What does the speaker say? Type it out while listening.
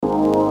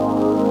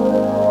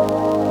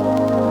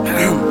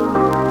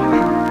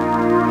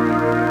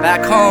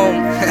Back home.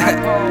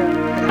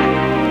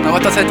 No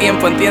me hace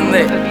tiempo,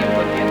 ¿entiendes?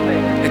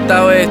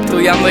 Estaba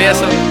estudiando y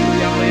eso.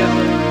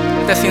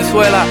 Este es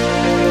Suela,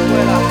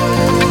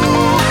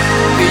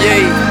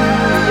 DJ.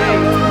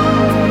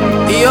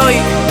 Y hoy,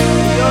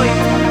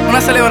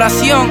 una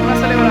celebración.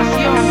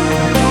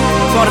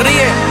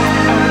 Sonríe.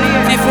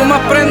 Si fumas,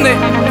 prende.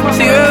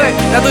 Si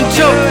bebes, date un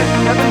show.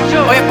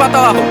 Hoy es pata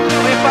abajo.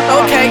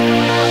 Ok.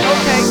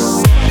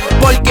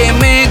 Porque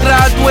me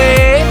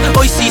gradué,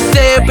 hoy sí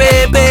se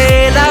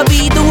bebe. La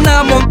vida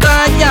una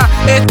montaña,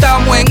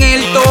 estamos en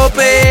el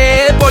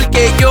tope.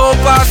 Porque yo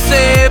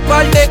pasé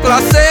par de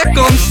clases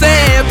con C.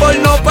 Por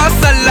no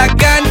pasar la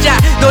cancha,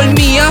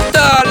 dormí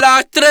hasta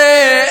las 3.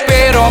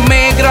 Pero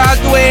me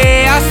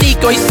gradué, así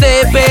que hoy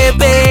se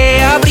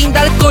bebe. A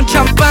brindar con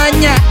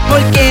champaña,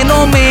 porque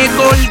no me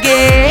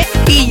colgué.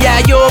 Y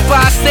ya yo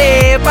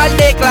pasé par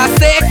de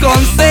clases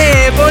con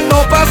C. Por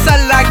no pasar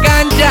la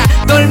cancha,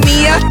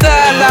 dormí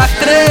hasta las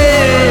 3.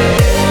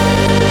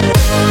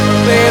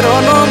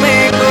 Pero no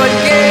me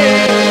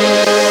colgué.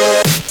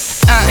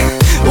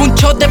 Un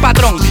shot de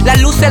patrón, las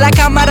luces, la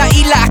cámara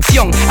y la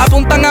acción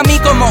apuntan a mí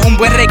como un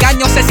buen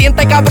regaño. Se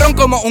siente cabrón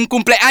como un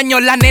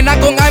cumpleaños. La nena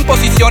con A en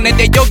posiciones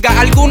de yoga.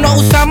 Algunos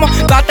usamos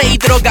bate y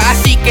droga,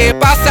 así que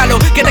pásalo,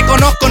 que te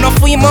conozco. Nos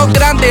fuimos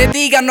grandes,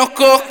 díganos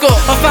Cosco.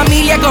 O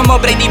familia como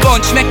Brady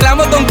Bunch.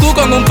 Mezclamos Don Q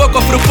con un poco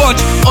Fruit Punch.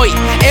 Hoy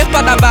es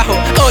pata abajo,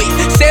 hoy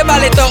se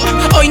vale todo.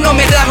 Hoy no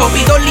me rajo,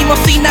 pido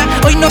limosina.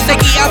 Hoy no se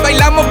guía,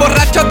 bailamos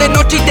borrachos de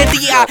noche y de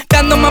día.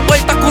 Dando más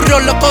vueltas, curro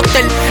los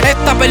cócteles.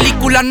 Esta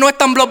película no es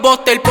tan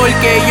blockbuster,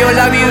 porque yo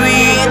la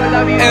viví,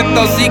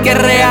 esto sí que es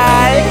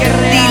real.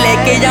 Dile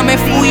que ya me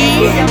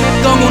fui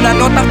con una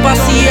nota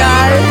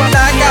espacial.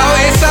 La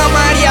cabeza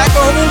María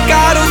con un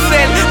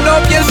carrusel. No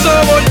pienso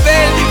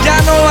volver,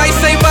 ya no hay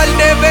 6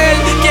 de ver.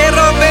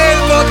 Quiero ver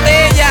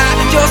botella.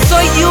 Yo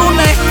soy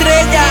una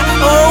estrella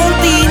o un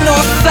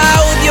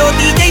dinosaurio.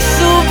 DJ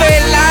sube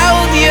el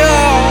audio.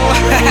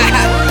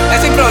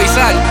 Es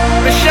improvisar.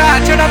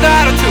 Rashad, turn on the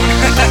auto-tune.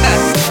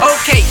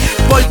 Ok,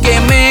 porque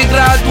me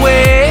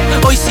gradué,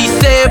 hoy sí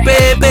se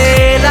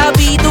bebe. La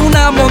vida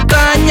una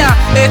montaña,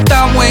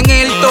 estamos en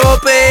el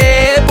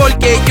tope.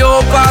 Porque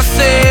yo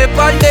pasé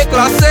par de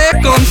clases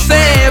con C.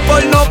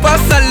 Por no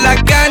pasar la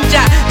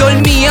cancha,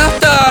 dormí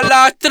hasta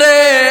las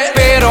 3.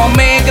 Pero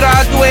me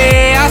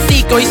gradué,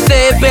 así que hoy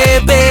se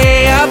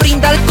bebe. A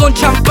brindar con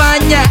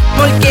champaña,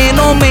 porque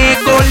no me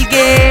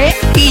colgué.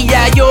 Y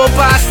ya yo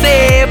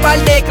pasé par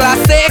de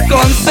clases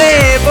con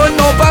C. Por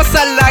no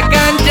pasar la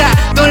cancha,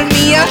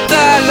 dormí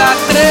hasta las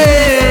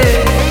 3.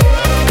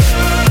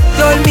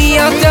 Dormí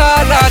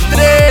hasta las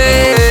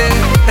 3.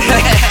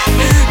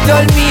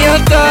 Dormí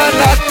hasta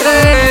las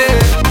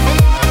 3.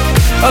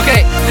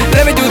 Okay,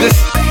 let me do this.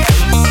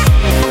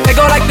 It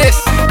go like this.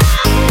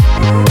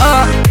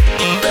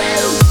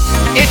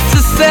 It's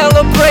a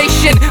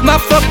celebration, my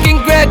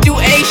fucking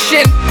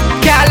graduation,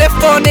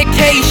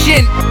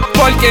 Californication.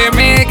 Porque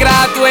me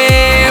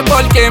gradué,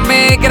 porque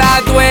me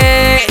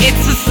gradué.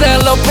 It's a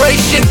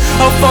celebration,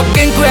 a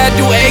fucking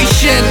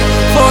graduation.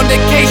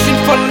 Fornication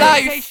for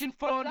life.